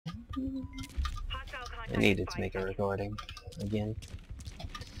I needed to make a recording again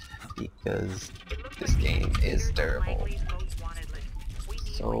because this game is terrible.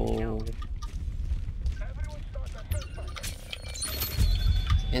 So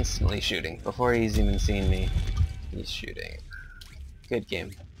instantly shooting before he's even seen me. He's shooting. Good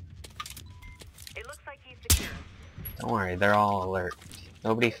game. It looks like he's secure. Don't worry, they're all alert.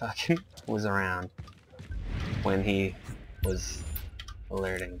 Nobody fucking was around when he was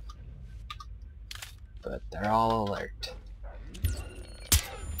alerting. But they're all alert.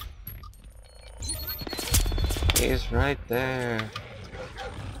 He's right there.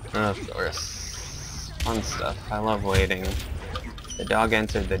 Of course. Fun stuff. I love waiting. The dog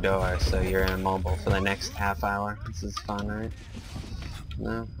entered the door, so you're immobile for the next half hour. This is fun, right?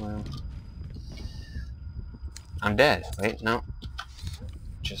 No? Well... I'm dead. Wait, no.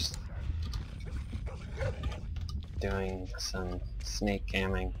 Just... doing some snake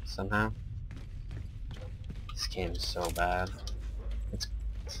camming somehow. This game is so bad. It's...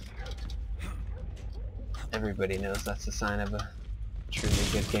 Everybody knows that's a sign of a truly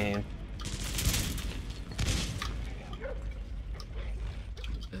good game.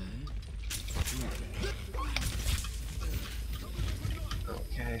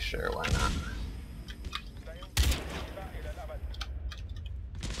 Okay, sure, why not?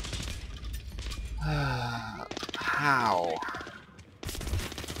 How?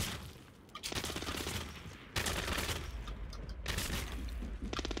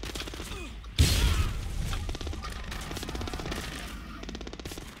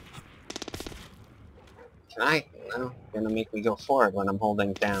 Can I? No, gonna make me go forward when I'm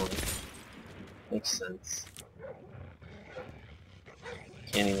holding down. Makes sense.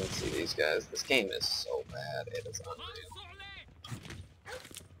 Can't even see these guys. This game is so bad, it is unreal.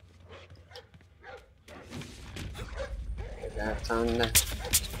 Get that on there.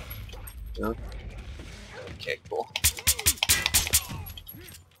 No? Okay, cool.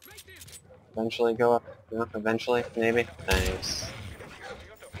 Eventually go up. No, eventually, maybe. Thanks.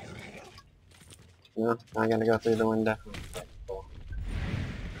 No, I gotta go through the window. Okay, cool.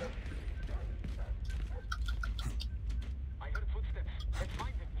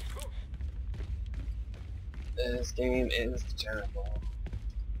 This game is terrible.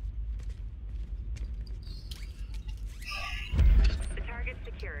 The target's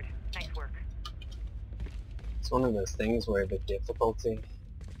secured. Nice work. It's one of those things where the difficulty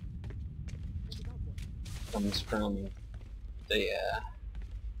comes from the,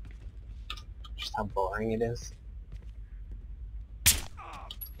 just how boring it is.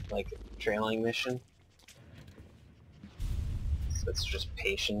 Like a trailing mission. So it's just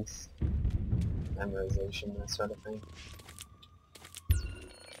patience, memorization, that sort of thing.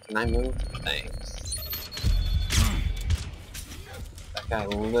 Can I move? Thanks. That guy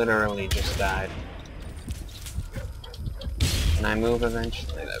literally just died. Can I move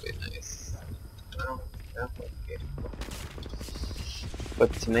eventually? That'd be nice. No, no, okay.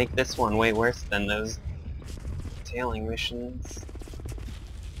 But to make this one way worse than those tailing missions,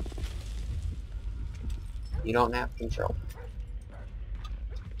 you don't have control.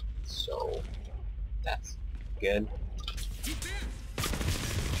 So, that's good.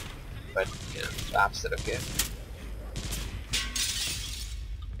 But, you know, the opposite of good.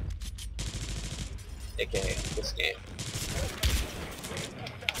 AKA, this game.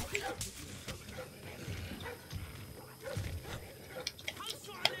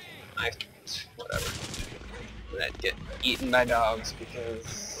 Whatever. I'd get eaten by dogs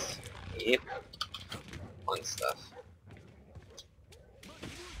because... Yep. Fun stuff.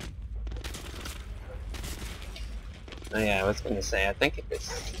 Oh yeah, I was gonna say, I think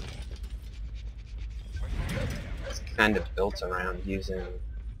it's kind of built around using...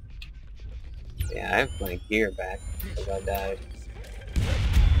 Yeah, I have my gear back because I died.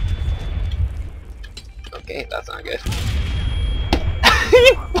 Okay, that's not good.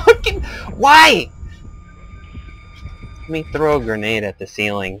 You fucking... Why? Let me throw a grenade at the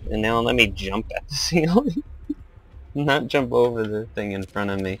ceiling, and now let me jump at the ceiling. Not jump over the thing in front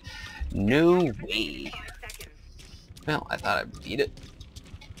of me. No way. Well, I thought I'd beat it.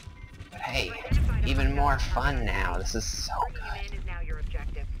 But hey, even more fun now. This is so good.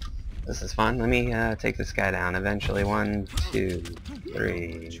 This is fun. Let me take this guy down eventually. 1, 2,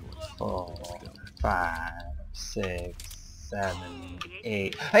 3, 4, 5, 6, 7,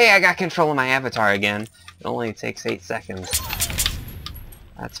 8. Hey, I got control of my avatar again. It only takes 8 seconds.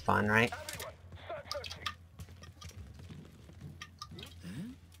 That's fun, right?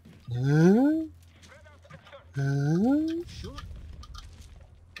 Huh? Huh?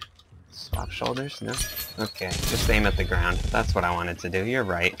 Swap shoulders? No? Okay, just aim at the ground. That's what I wanted to do. You're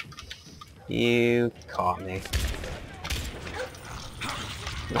right. You caught me.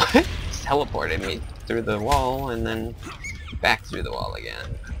 What? Just teleported me through the wall and then back through the wall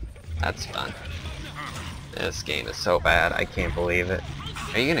again. That's fun. This game is so bad, I can't believe it.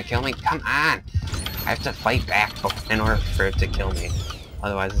 Are you gonna kill me? Come on! I have to fight back in order for it to kill me.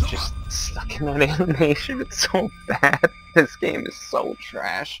 Otherwise it's just stuck in that animation. It's so bad. This game is so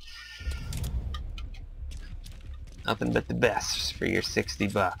trash. Nothing but the best for your 60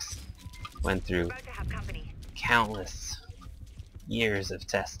 bucks. Went through About to have company. countless years of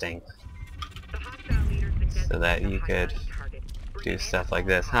testing The hostile leader's been so that designated you a could high-value target. Bring do it in stuff at like all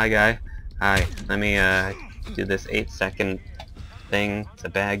this. costs. Hi guy. Hi. Let me do this 8-second thing to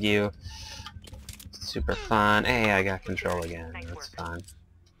bag you. Super fun. Hey, I got control again. That's fun.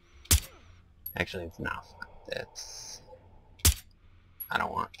 Actually, it's not fun. It's... I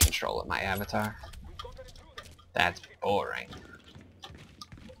don't want control of my avatar. That's boring.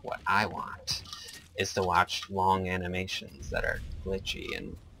 What I want is to watch long animations that are glitchy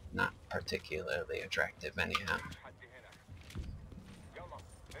and not particularly attractive anyhow.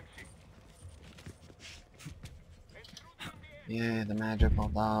 Yeah, the magical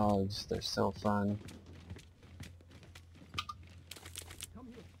dogs, they're so fun.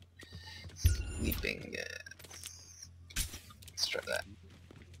 Sleeping gas. Let's try that.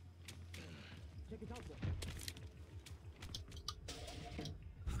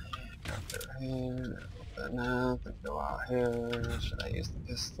 Go through here, open up, and go out here. Should I use the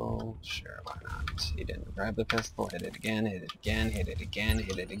pistol? Sure, why not? He didn't grab the pistol, hit it again, hit it again, hit it again,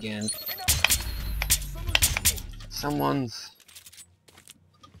 hit it again. Someone's...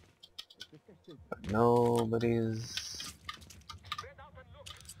 But nobody's...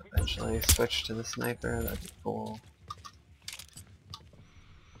 Eventually switch to the sniper, that'd be cool.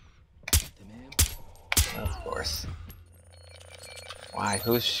 Of course. Why?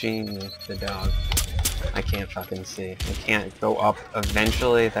 Who's she? The dog. I can't fucking see. I can't go up.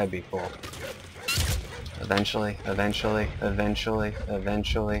 Eventually, that'd be cool. Eventually, eventually, eventually,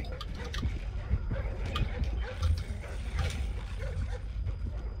 eventually.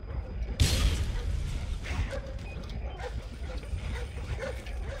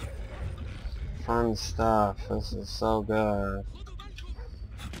 Fun stuff. This is so good.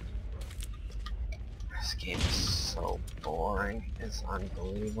 This game is so boring. It's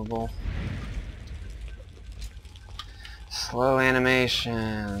unbelievable. Slow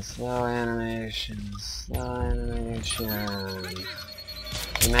animation, slow animation, slow animation.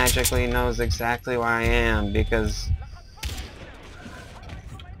 He magically knows exactly where I am because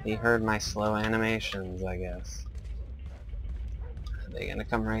he heard my slow animations, I guess. Are they gonna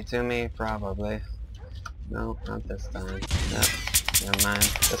come right to me? Probably. No, not this time. No, never mind.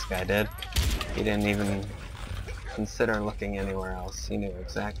 This guy did. He didn't even consider looking anywhere else. He knew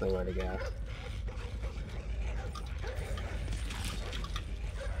exactly where to go.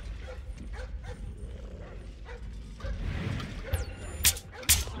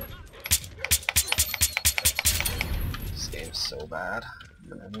 This game's so bad.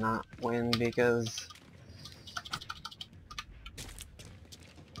 I'm gonna not win because...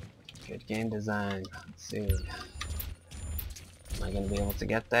 Good game design. Let's see. Am I gonna be able to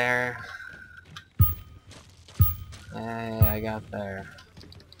get there? Hey, I got there.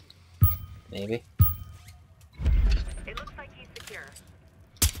 Maybe. It looks like he's secure.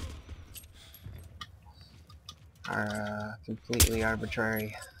 Our completely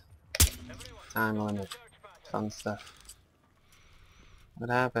arbitrary time limit. Fun stuff. What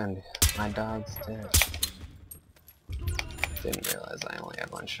happened? My dog's dead. Didn't realize I only had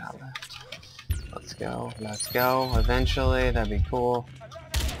one shot left. Let's go. Let's go. Eventually, that'd be cool.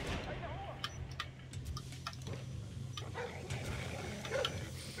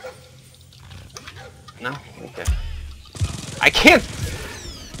 No? Okay. I can't!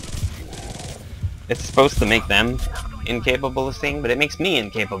 It's supposed to make them incapable of seeing, but it makes me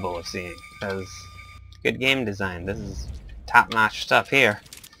incapable of seeing. Because good game design. This is top-notch stuff here.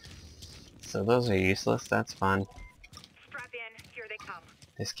 So those are useless. That's fun. Strap in. Here they come.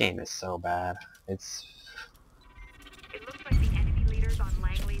 This game is so bad. It's It looks like the enemy leader's on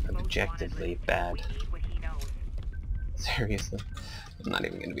Langley's most objectively wanted list. bad. We need what he knows. Seriously. I'm not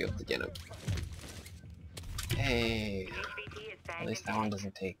even going to be able to get him. Hey! HVT is At bagged least that again. one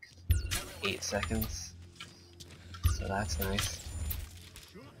doesn't take 8 seconds. So that's nice.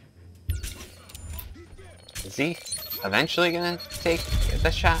 Is he eventually gonna take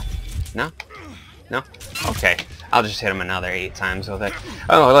the shot? No? No? Okay. I'll just hit him another 8 times with it.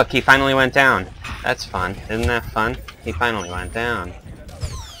 Oh, look, he finally went down. That's fun. Isn't that fun? He finally went down.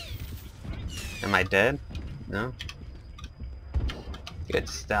 Am I dead? No? Good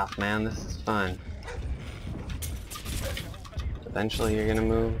stuff, man. This is fun. Eventually you're gonna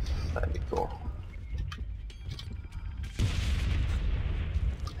move. That'd be cool.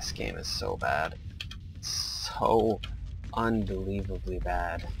 This game is so bad. So unbelievably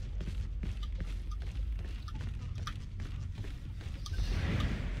bad.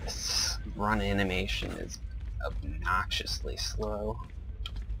 This run animation is obnoxiously slow.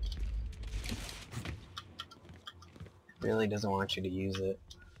 It really doesn't want you to use it.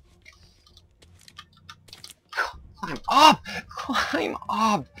 Climb up! Climb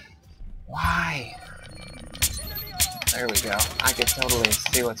up! Why? There we go. I could totally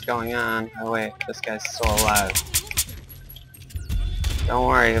see what's going on. Oh wait, this guy's still alive. Don't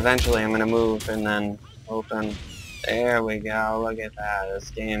worry, eventually I'm gonna move and then open. There we go, look at that. This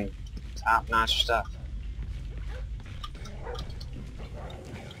game, top-notch stuff.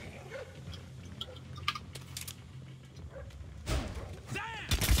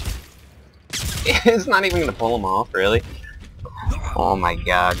 It's not even gonna pull him off, really. Oh my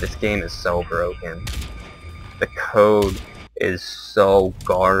god, this game is so broken. The code is so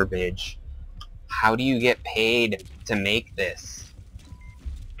garbage. How do you get paid to make this?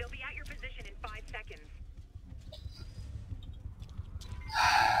 They'll be at your position in 5 seconds.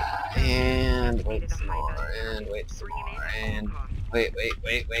 And wait some more, and wait some more, and wait,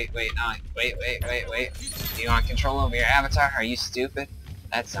 no, wait. You want control over your avatar? Are you stupid?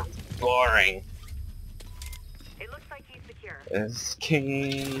 That sounds boring. It looks like he's secure. This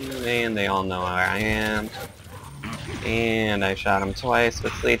game, and they all know where I am. And I shot him twice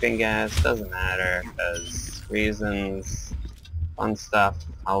with sleeping gas. Doesn't matter, because reasons, fun stuff.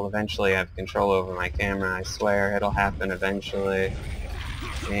 I'll eventually have control over my camera. I swear it'll happen eventually.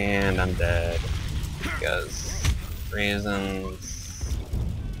 And I'm dead. Because reasons,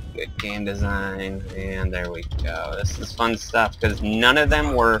 good game design, and there we go. This is fun stuff, because none of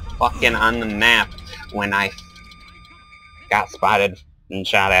them were fucking on the map when I got spotted and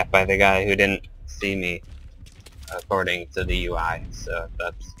shot at by the guy who didn't see me, according to the UI, so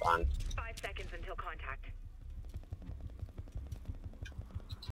that's fun. 5 seconds until contact.